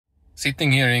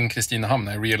Sitting here in Kristinehamn,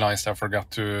 I realized I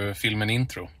forgot to film an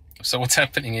intro. So what's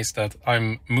happening is that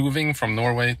I'm moving from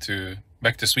Norway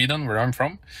back to Sweden, where I'm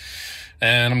from.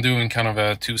 And I'm doing kind of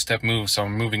a two-step move. So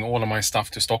I'm moving all of my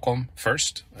stuff to Stockholm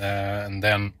first. And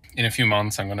then in a few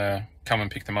months, I'm going to come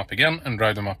and pick them up again and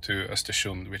drive them up to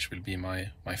Östersund, which will be my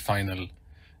final,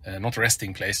 not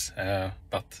resting place,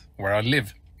 but where I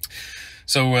live.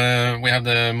 So we have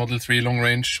the Model 3 long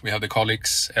range, we have the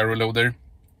Colix aero loader,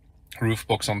 roof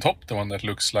box on top, the one that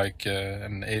looks like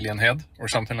an alien head or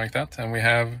something like that. And we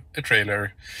have a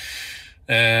trailer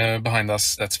behind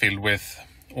us that's filled with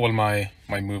all my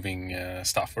moving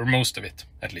stuff, or most of it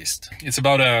at least. It's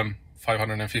about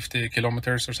 550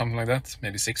 kilometers or something like that,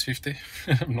 maybe 650,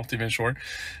 I'm not even sure,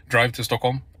 drive to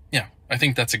Stockholm. Yeah, I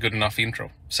think that's a good enough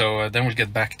intro. So then we'll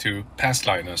get back to past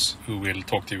Linus, who will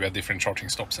talk to you at different charging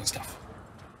stops and stuff.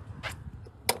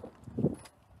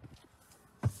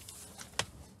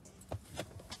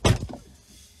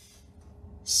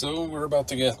 So we're about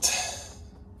to get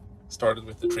started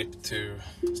with the trip to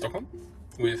Stockholm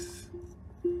with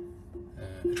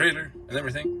a trailer and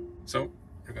everything. So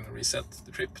we're gonna reset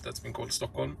the trip that's been called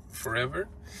Stockholm forever.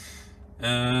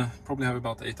 Probably have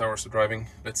about 8 hours of driving.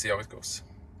 Let's see how it goes.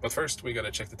 But first we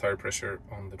gotta check the tire pressure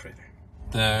on the trailer.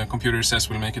 The computer says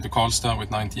we'll make it to Karlstad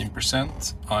with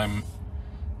 19%. I'm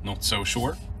not so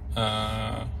sure.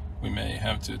 We may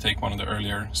have to take one of the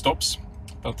earlier stops.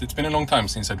 But it's been a long time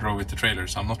since I drove with the trailer,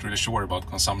 so I'm not really sure about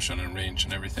consumption and range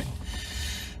and everything.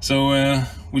 So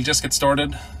we'll just get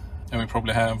started, and we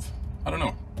probably have, I don't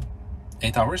know,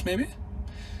 8 hours maybe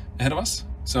ahead of us.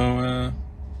 So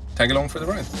tag along for the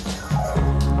ride.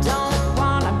 Don't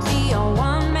wanna be a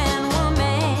one-man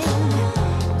woman.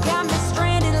 Got me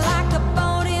stranded like a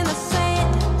boat in the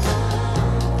sand.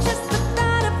 Just the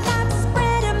thought of not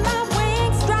spreading my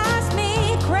wings drives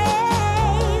me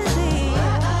crazy.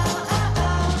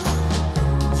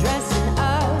 Dressing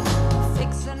up,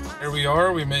 fixing my... Here we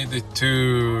are, we made it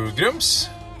to Grums.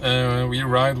 We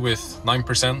arrived with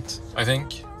 9%, I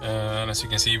think. And as you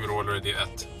can see, we're already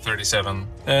at 37.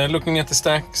 Looking at the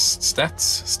stats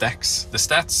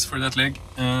for that leg,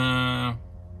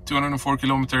 204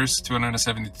 kilometers,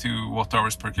 272 watt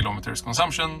hours per kilometers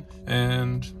consumption,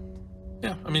 and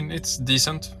yeah, I mean it's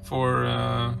decent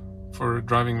for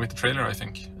driving with the trailer. I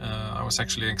think I was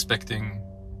actually expecting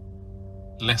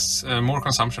more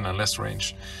consumption and less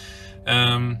range.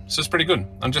 So it's pretty good.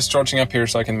 I'm just charging up here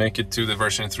so I can make it to the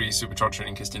version 3 supercharger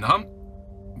in Kristinehamn.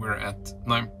 We're at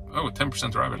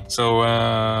 10% arrival. So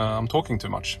I'm talking too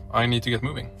much. I need to get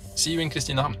moving. See you in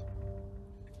Kristinehamn.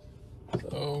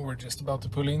 So we're just about to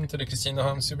pull into the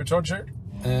Kristinehamn supercharger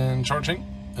and charging.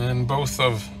 And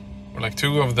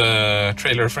two of the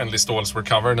trailer-friendly stalls were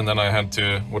covered, and then I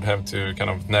would have to kind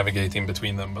of navigate in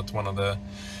between them. But one of the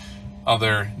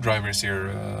other drivers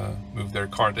here moved their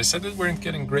car. They said they weren't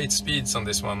getting great speeds on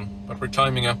this one, but we're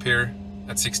climbing up here.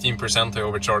 At 16%, I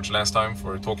overcharged last time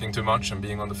for talking too much and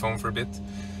being on the phone for a bit.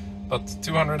 But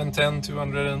 210,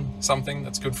 200 and something,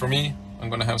 that's good for me. I'm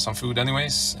gonna have some food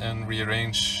anyways and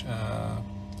rearrange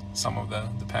some of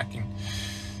the packing.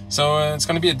 So it's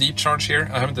gonna be a deep charge here.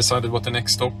 I haven't decided what the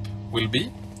next stop will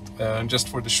be. Just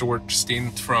for the short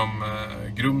stint from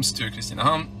Grums to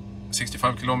Kristinehamn,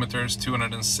 65 kilometers,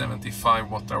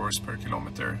 275 watt hours per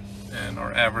kilometer. And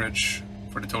our average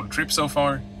for the total trip so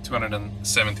far,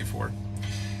 274.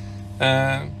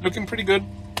 Looking pretty good.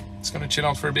 It's gonna chill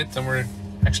out for a bit, and we're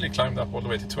actually climbed up all the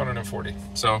way to 240.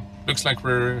 So looks like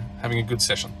we're having a good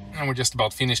session. And we're just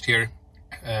about finished here.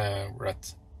 We're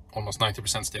at almost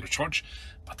 90% state of charge,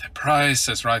 but the price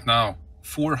is right now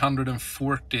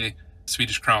 440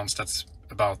 Swedish crowns. That's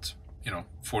about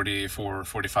 44,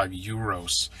 45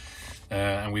 euros.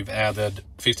 And we've added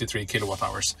 53 kilowatt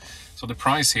hours. So the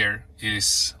price here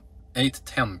is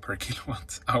 8.10 per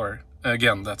kilowatt hour.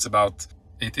 Again, that's about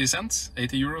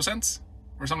 80 euro cents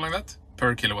or something like that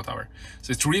per kilowatt hour.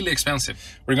 So it's really expensive.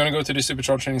 We're going to go to the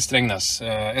supercharger in Strängnäs,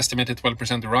 estimated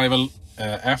 12% arrival.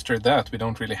 After that, we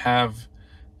don't really have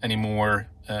any more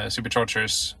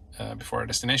superchargers before our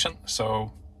destination.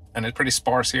 So, and it's pretty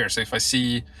sparse here. So if I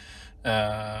see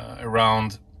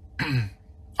around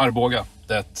Arboga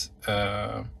that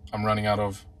I'm running out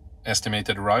of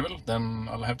estimated arrival, then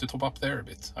I'll have to top up there a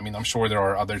bit. I mean, I'm sure there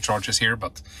are other charges here,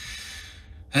 but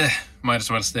might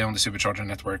as well stay on the supercharger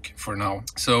network for now.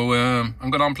 So I'm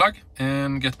gonna unplug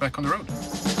and get back on the road.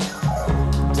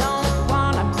 Don't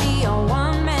wanna be a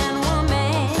one-man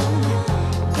woman.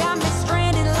 Got me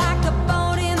stranded like a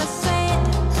boat in the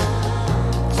sand.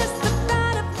 Just the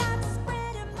thought of not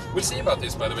spreading. We'll see about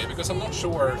this, by the way, because I'm not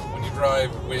sure when you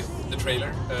drive with the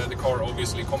trailer, the car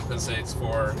obviously compensates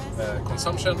for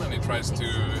consumption, and it tries to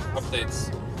update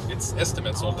It's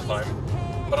estimates all the time,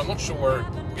 but I'm not sure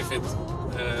if it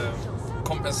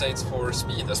compensates for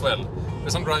speed as well.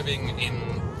 Because I'm driving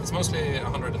in, it's mostly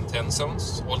 110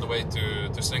 zones all the way to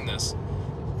Strängnäs,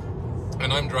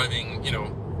 and I'm driving, you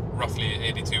know, roughly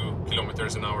 82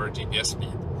 kilometers an hour GPS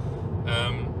speed.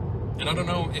 And I don't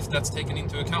know if that's taken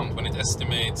into account when it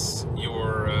estimates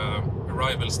your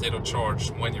arrival state of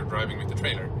charge when you're driving with the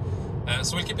trailer.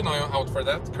 So we'll keep an eye out for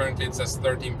that. Currently it says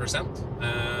 13%,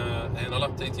 and I'll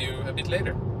update you a bit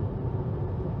later.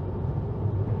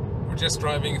 We're just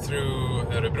driving through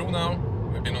Örebro now.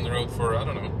 We've been on the road for, I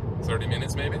don't know, 30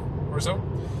 minutes maybe or so.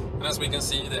 And as we can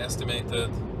see, the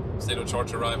estimated state of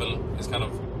charge arrival is kind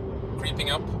of creeping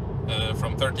up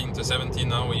from 13 to 17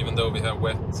 now, even though we have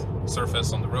wet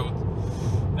surface on the road.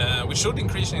 We should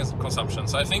increase consumption.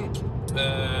 So I think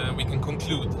we can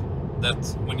conclude that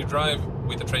when you drive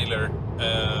with a trailer,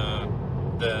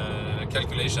 the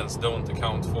calculations don't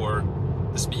account for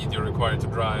the speed you're required to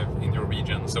drive in your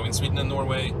region. So in Sweden and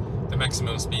Norway, the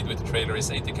maximum speed with the trailer is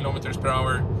 80 kilometers per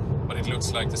hour, but it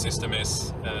looks like the system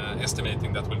is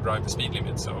estimating that will drive the speed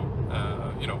limit. So,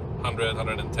 you know, 100,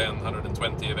 110,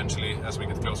 120 eventually as we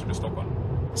get closer to Stockholm.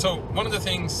 So one of the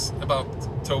things about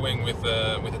towing with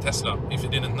a Tesla, if you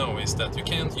didn't know, is that you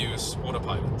can't use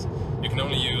autopilot. You can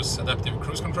only use adaptive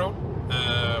cruise control,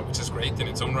 which is great in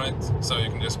its own right. So you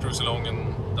can just cruise along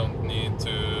and don't need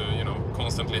to, you know,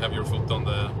 constantly have your foot on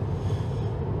the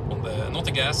not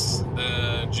the gas,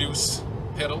 the juice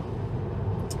pedal.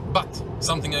 But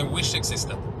something I wish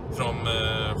existed from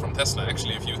Tesla,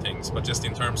 actually a few things, but just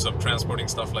in terms of transporting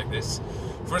stuff like this.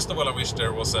 First of all, I wish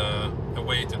there was a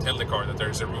way to tell the car that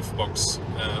there's a roof box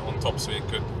on top, so it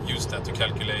could use that to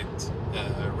calculate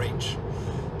range,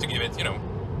 to give it, you know,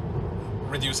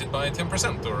 reduce it by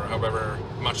 10% or however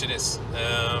much it is.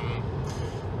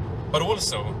 But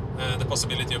also the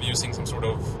possibility of using some sort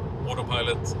of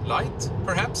autopilot light,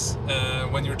 perhaps,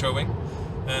 when you're towing.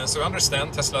 So I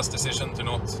understand Tesla's decision to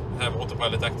not have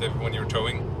autopilot active when you're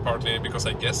towing, partly because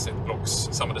I guess it blocks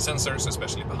some of the sensors,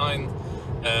 especially behind,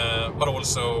 but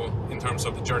also in terms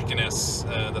of the jerkiness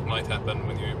that might happen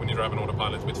when you drive an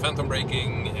autopilot with phantom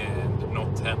braking and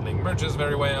not handling merges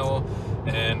very well.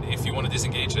 And if you want to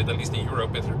disengage it, at least in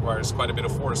Europe, it requires quite a bit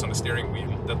of force on the steering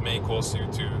wheel that may cause you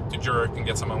to jerk and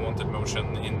get some unwanted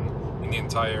motion in the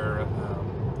entire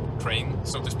train,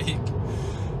 so to speak.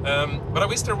 But I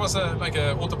wish there was like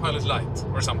a autopilot light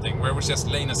or something where it was just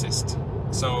lane assist.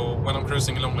 So when I'm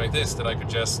cruising along like this, that I could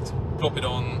just plop it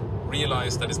on,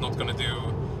 realize that it's not going to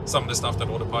do some of the stuff that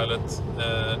autopilot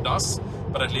does,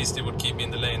 but at least it would keep me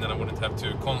in the lane and I wouldn't have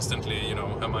to constantly, you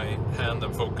know, have my hand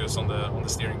and focus on the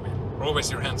steering wheel. Or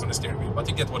always your hands on the steering wheel, but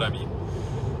you get what I mean.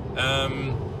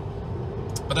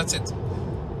 But that's it.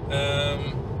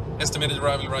 Estimated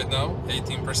arrival right now,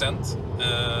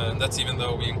 18%. That's even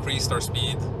though we increased our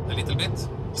speed a little bit,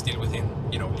 still within,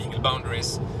 you know, legal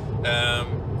boundaries.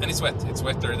 And it's wet, it's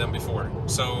wetter than before.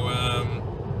 So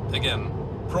again,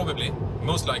 probably,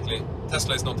 most likely,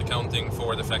 Tesla is not accounting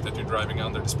for the fact that you're driving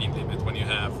under the speed limit when you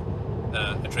have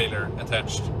a trailer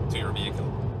attached to your vehicle.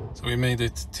 So we made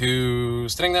it to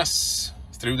Strängnäs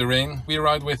through the rain. We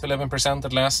arrived with 11%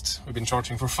 at last. We've been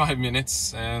charging for 5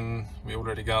 minutes and we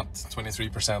already got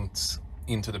 23%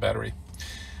 into the battery.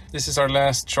 This is our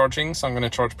last charging, so I'm going to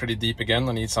charge pretty deep again.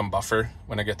 I need some buffer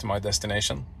when I get to my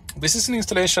destination. This is an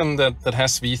installation that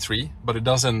has V3, but it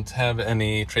doesn't have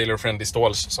any trailer-friendly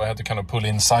stalls, so I had to kind of pull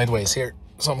in sideways here.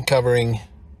 So I'm covering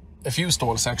a few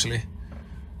stalls actually.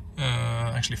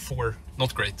 Actually 4,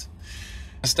 not great.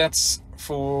 Stats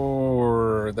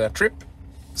for the trip.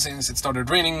 Since it started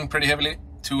raining pretty heavily,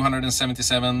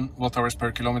 277 watt-hours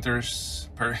per kilometers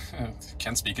per...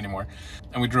 can't speak anymore.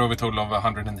 And we drove a total of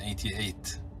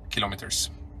 188 kilometers,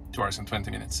 2 hours and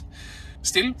 20 minutes.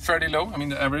 Still fairly low. I mean,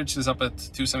 the average is up at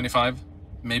 275.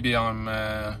 Maybe I'm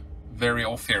very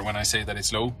off here when I say that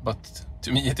it's low, but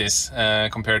to me it is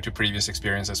compared to previous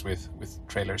experiences with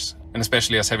trailers. And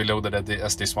especially as heavy loaded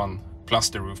as this one, plus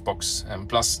the roof box and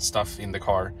plus stuff in the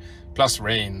car, plus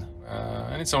rain.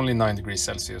 And it's only 9 degrees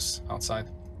Celsius outside.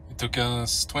 It took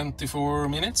us 24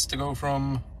 minutes to go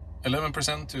from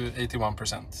 11% to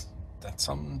 81%. That's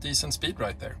some decent speed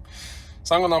right there.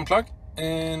 So I'm gonna unplug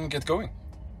and get going.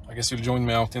 I guess you'll join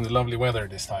me out in the lovely weather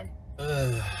this time.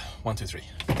 1, 2, 3.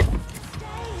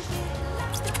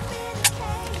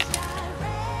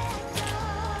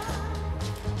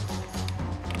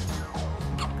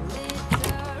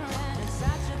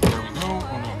 There we go.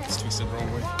 Oh no, it's twisted the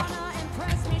wrong way.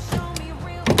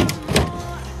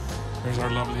 There's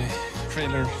our lovely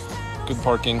trailer. Good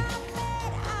parking.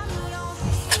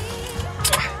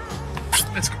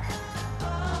 Let's go.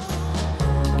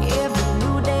 Every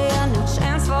new day a new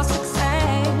chance for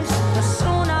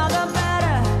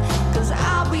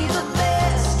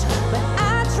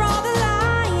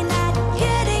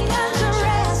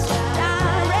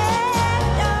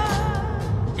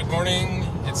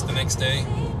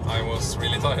I was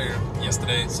really tired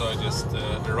yesterday, so I just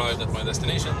arrived at my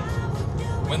destination,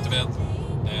 went to bed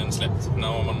and slept.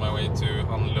 Now I'm on my way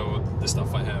to unload the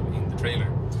stuff I have in the trailer.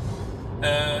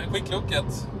 A quick look at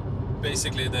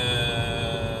basically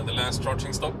the last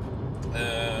charging stop.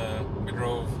 We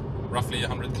drove roughly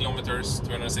 100 kilometers,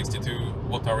 262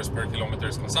 watt-hours per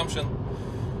kilometers consumption.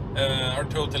 Our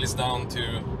total is down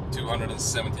to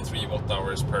 273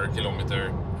 watt-hours per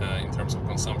kilometer in terms of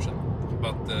consumption.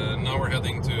 But now we're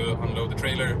heading to unload the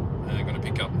trailer. I'm gonna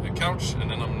pick up a couch, and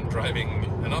then I'm driving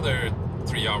another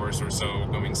 3 hours or so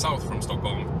going south from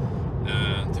Stockholm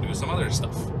to do some other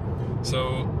stuff.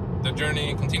 So the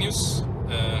journey continues.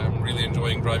 I'm really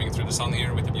enjoying driving through the sun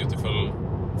here with the beautiful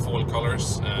fall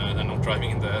colors and not driving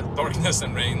in the darkness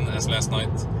and rain as last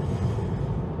night.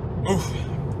 Oof.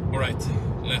 All right,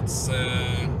 let's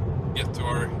get to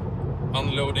our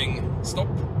unloading stop,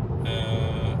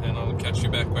 and I'll catch you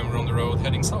back when we're on the road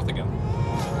heading south again.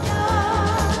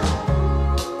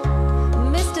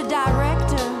 Mr.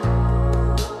 Director,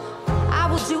 I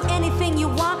will do anything you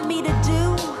want me to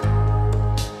do.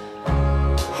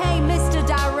 Hey, Mr.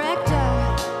 Director,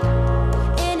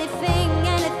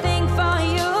 anything for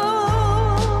you.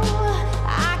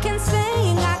 I can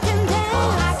sing, I can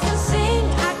dance, I can sing,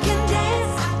 I can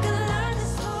dance, I can learn to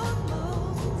smooth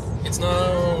moves. It's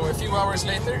now a few hours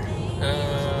later.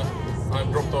 I've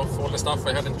dropped off all the stuff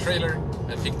I had in the trailer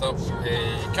and picked up a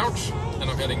couch, and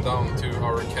I'm heading down to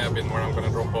our cabin where I'm going to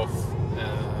drop off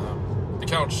the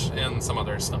couch and some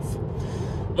other stuff.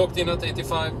 Locked in at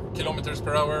 85 kilometers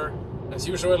per hour as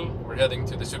usual. We're heading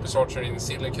to the supercharger in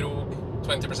Krog.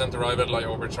 20% arrival. I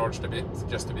overcharged a bit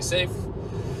just to be safe,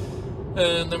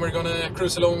 and then we're gonna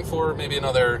cruise along for maybe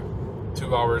another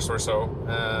 2 hours or so,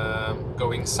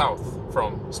 going south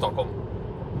from Stockholm.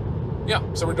 Yeah,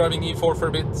 so we're driving E4 for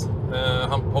a bit,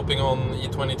 hopping on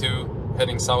E22,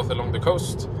 heading south along the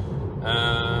coast,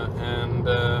 and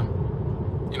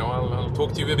you know, I'll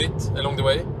talk to you a bit along the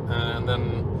way, and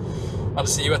then I'll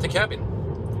see you at the cabin,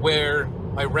 where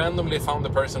I randomly found a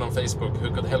person on Facebook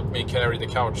who could help me carry the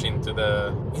couch into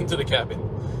the cabin.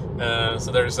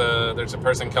 So there's a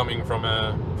person coming from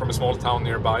a small town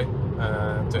nearby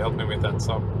to help me with that.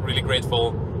 So I'm really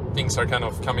grateful. Things are kind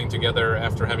of coming together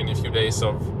after having a few days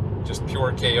of just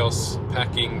pure chaos,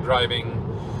 packing, driving,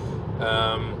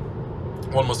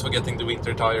 almost forgetting the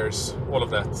winter tires, all of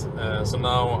that. So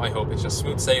now I hope it's just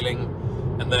smooth sailing,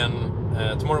 and then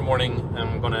tomorrow morning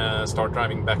I'm gonna start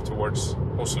driving back towards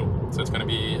Oslo. So it's gonna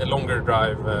be a longer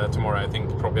drive tomorrow, I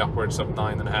think probably upwards of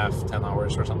 9.5, 10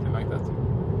 hours or something like that.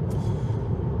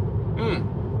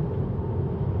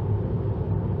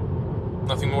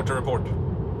 Nothing more to report.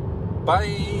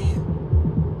 Bye!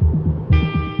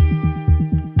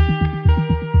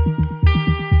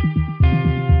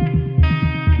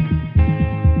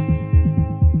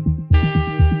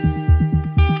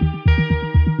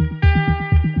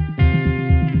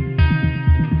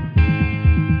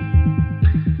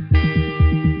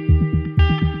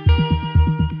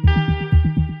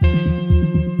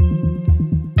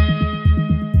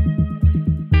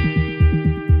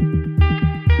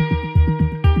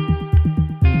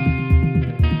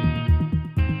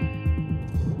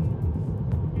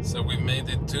 So we made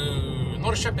it to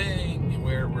Norrköping,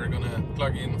 where we're gonna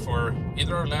plug in for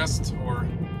either our last or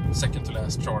second to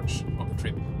last charge of the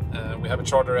trip. We have a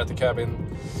charger at the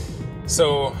cabin,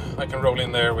 so I can roll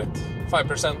in there with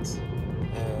 5%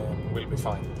 and we'll be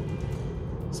fine.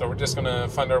 So we're just gonna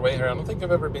find our way here. I don't think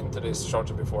I've ever been to this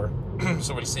charger before.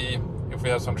 So we'll see if we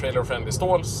have some trailer-friendly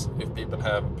stalls, if people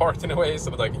have parked in a way so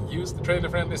that I can use the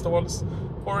trailer-friendly stalls,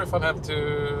 or if I'll have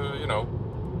to, you know,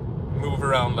 move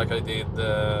around like I did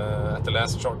at the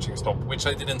last charging stop, which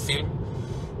I didn't film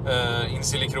in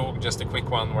Krog, just a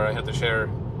quick one where I had to share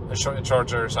a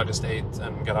charger, so I just ate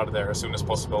and got out of there as soon as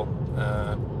possible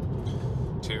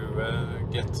to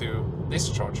get to this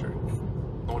charger in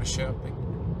Norrköping.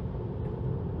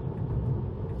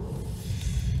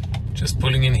 Just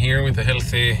pulling in here with a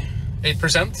healthy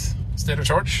 8% state of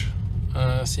charge.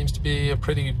 Seems to be a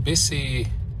pretty busy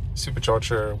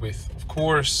supercharger with, of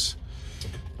course,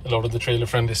 a lot of the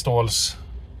trailer-friendly stalls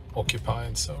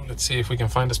occupied. So let's see if we can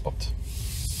find a spot.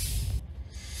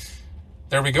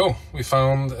 There we go. We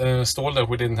found a stall that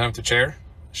we didn't have to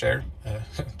share.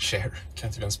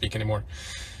 Can't even speak anymore.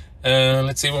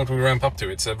 Let's see what we ramp up to.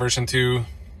 It's a version 2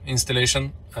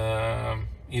 installation.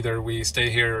 Either we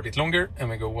stay here a bit longer and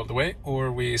we go all the way,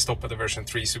 or we stop at the version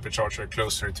 3 supercharger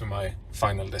closer to my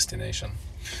final destination.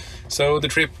 So the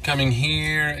trip coming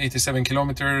here, 87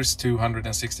 kilometers,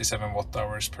 267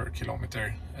 watt-hours per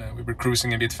kilometer. We were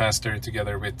cruising a bit faster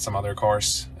together with some other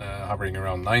cars, hovering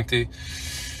around 90.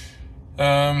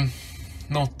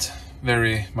 not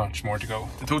very much more to go.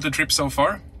 The total trip so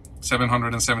far,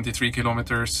 773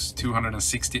 kilometers,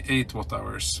 268 watt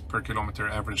hours per kilometer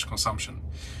average consumption,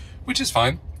 which is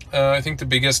fine. I think the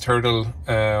biggest hurdle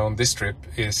on this trip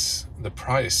is the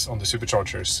price on the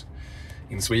superchargers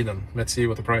in Sweden. Let's see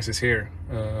what the price is here.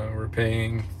 We're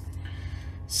paying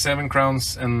 7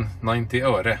 crowns and 90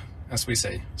 öre, as we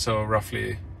say, so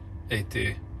roughly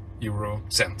 80 euro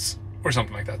cents or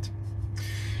something like that.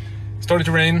 Started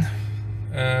to rain.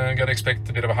 Gotta expect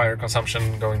a bit of a higher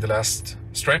consumption going the last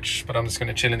stretch, but I'm just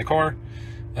gonna chill in the car.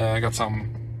 I got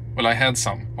some, well, I had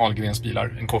some Ahlgrens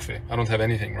bilar and coffee. I don't have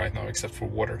anything right now except for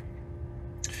water.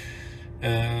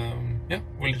 Yeah,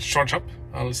 we'll charge up.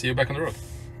 I'll see you back on the road.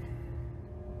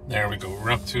 There we go.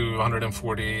 We're up to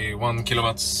 141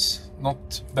 kilowatts.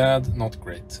 Not bad, not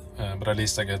great, but at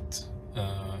least I get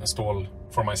a stall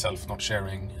for myself, not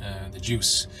sharing the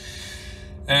juice.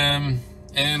 And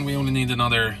we only need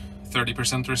another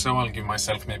 30% or so. I'll give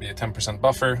myself maybe a 10%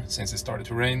 buffer since it started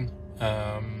to rain.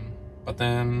 But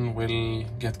then we'll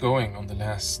get going on the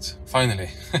last, finally,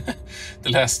 the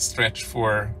last stretch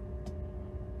for,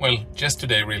 well, just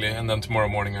today really, and then tomorrow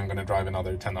morning I'm gonna drive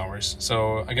another 10 hours.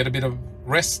 So I get a bit of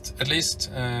rest at least.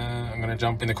 I'm gonna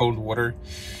jump in the cold water,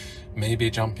 maybe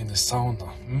jump in the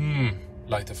sauna,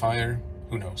 light a fire,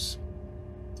 who knows.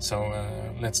 So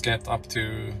let's get up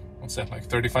to, what's that, like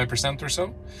 35% or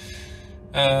so?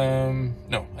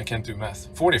 No, I can't do math.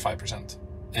 45%.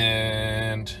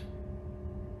 And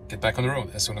get back on the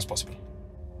road as soon as possible.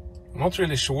 I'm not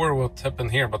really sure what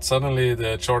happened here, but suddenly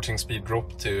the charging speed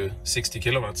dropped to 60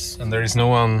 kilowatts. And there is no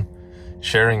one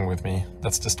sharing with me.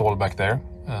 That's the stall back there.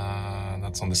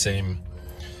 That's on the same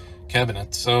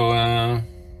cabinet. So,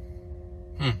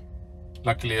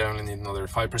 luckily I only need another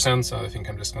 5%, so I think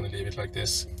I'm just gonna leave it like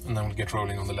this. And then we'll get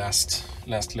rolling on the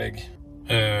last leg.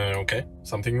 Okay,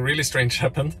 something really strange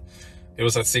happened. It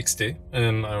was at 60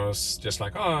 and I was just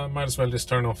like, I might as well just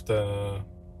turn off the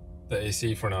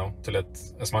AC for now to let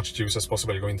as much juice as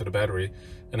possible go into the battery.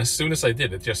 And as soon as I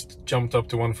did, it just jumped up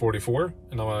to 144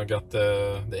 and now I got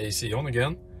the AC on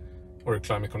again, or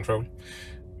climate control,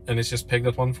 and it's just pegged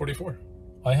at 144.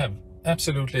 I have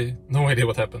absolutely no idea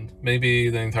what happened. Maybe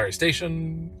the entire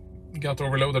station got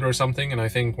overloaded or something, and I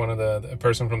think one of the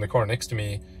person from the car next to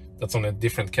me that's on a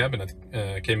different cabinet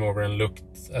came over and looked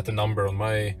at the number on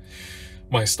my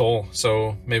stall.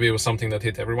 So maybe it was something that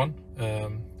hit everyone.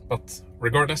 But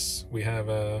regardless, we have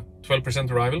a 12%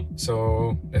 arrival.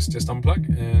 So let's just unplug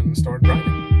and start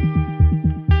driving.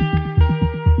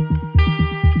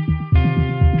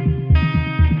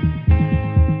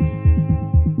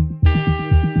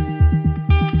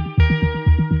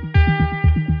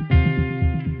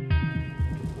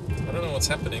 I don't know what's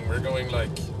happening. We're going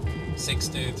like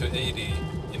 60 to 80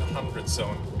 in 100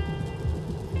 zone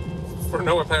for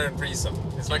no apparent reason.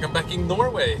 It's like I'm back in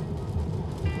Norway.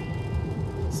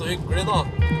 Så hyggligt då.